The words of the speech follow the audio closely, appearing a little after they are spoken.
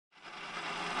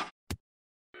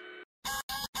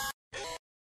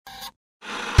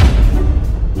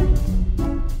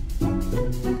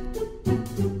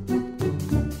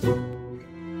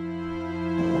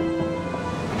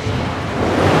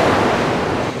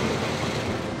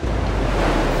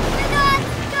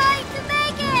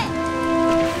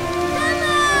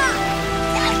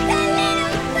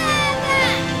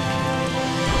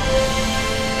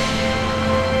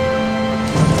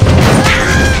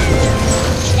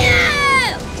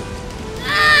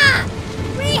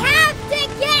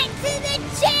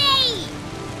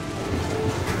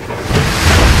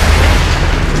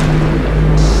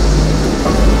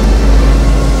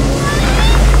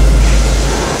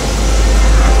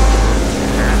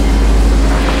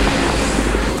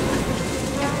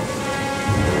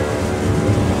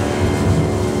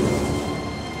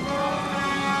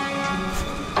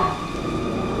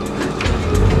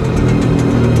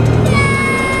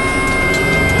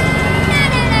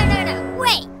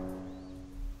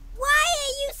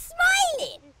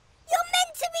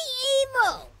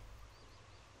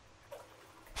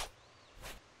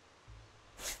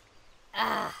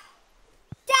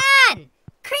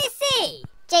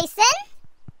Jason?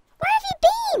 Where have you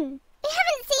been? We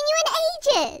haven't seen you in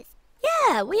ages.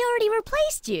 Yeah, we already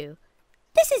replaced you.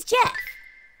 This is Jeff.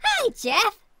 Hi,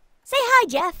 Jeff. Say hi,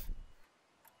 Jeff.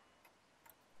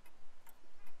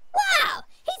 Wow,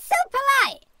 he's so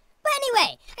polite. But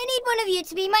anyway, I need one of you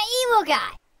to be my evil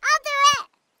guy. I'll do it.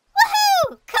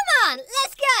 Woohoo! Come on,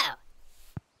 let's go.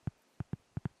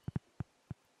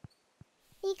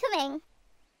 Are you coming?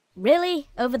 Really?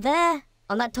 Over there?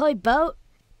 On that toy boat?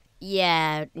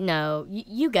 Yeah, no.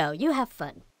 You go. You have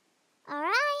fun. All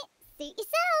right. Suit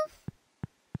yourself.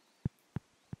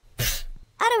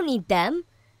 I don't need them.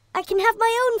 I can have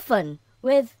my own fun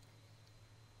with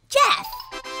Jeff.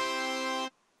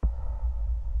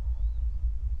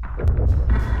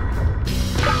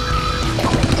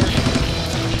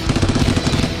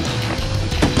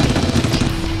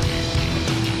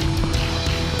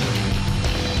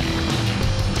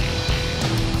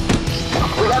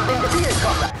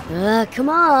 Come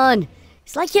on.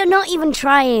 It's like you're not even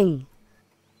trying.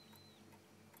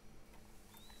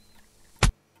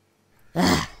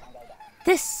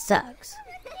 This sucks.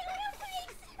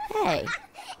 Hey,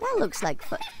 that looks like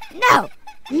fun. No!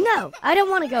 No, I don't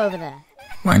want to go over there.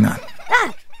 Why not?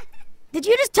 Ah! Did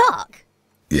you just talk?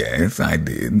 Yes, I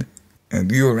did.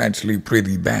 And you're actually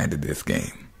pretty bad at this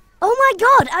game. Oh my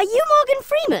god, are you Morgan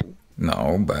Freeman?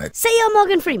 No, but... Say you're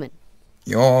Morgan Freeman.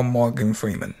 You're Morgan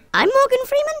Freeman. I'm Morgan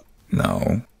Freeman?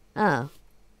 No. Oh.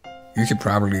 You should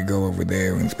probably go over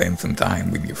there and spend some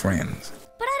time with your friends.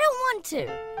 But I don't want to.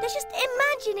 There's just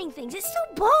imagining things. It's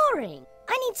so boring.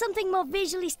 I need something more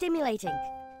visually stimulating.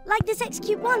 Like this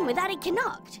XCUBE one with added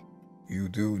KINOCT. You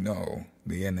do know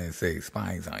the NSA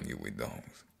spies on you with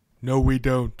those. No, we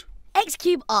don't.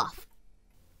 XCUBE off.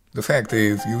 The fact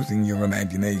is, using your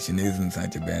imagination isn't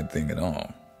such a bad thing at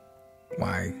all.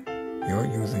 Why,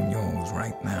 you're using yours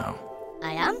right now.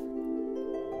 I am?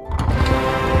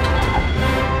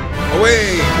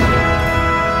 Away!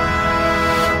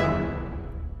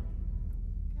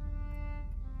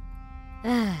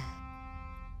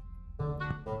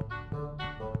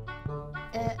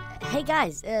 Hey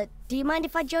guys, do you mind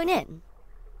if I join in?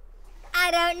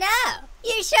 I don't know.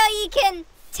 You sure you can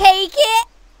take it?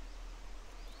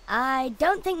 I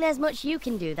don't think there's much you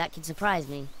can do that could surprise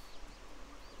me.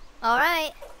 All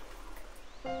right.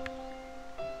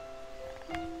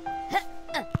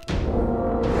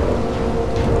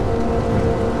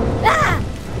 Ah!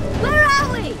 Where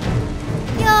are we?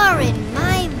 You're in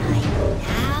my mind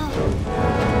now.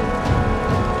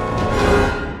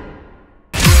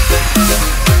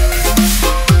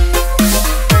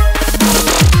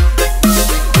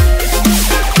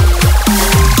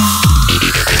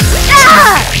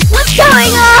 Ah! What's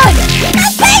going on? The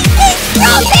base is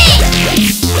broken!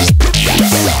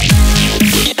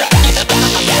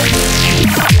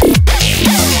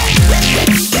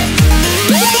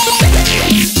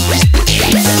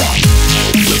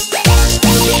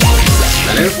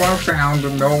 That is one sound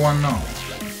that no one knows.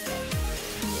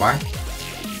 What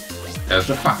does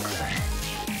the fox say?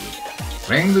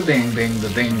 Ring the ding ding the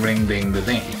ding ring ding the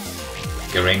ding.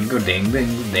 Ring the ding ding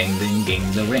the ding ding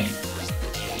ding the ring.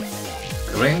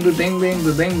 Ring the ding ding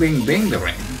the ding ding ding the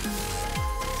ring.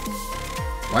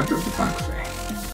 What does the fox say?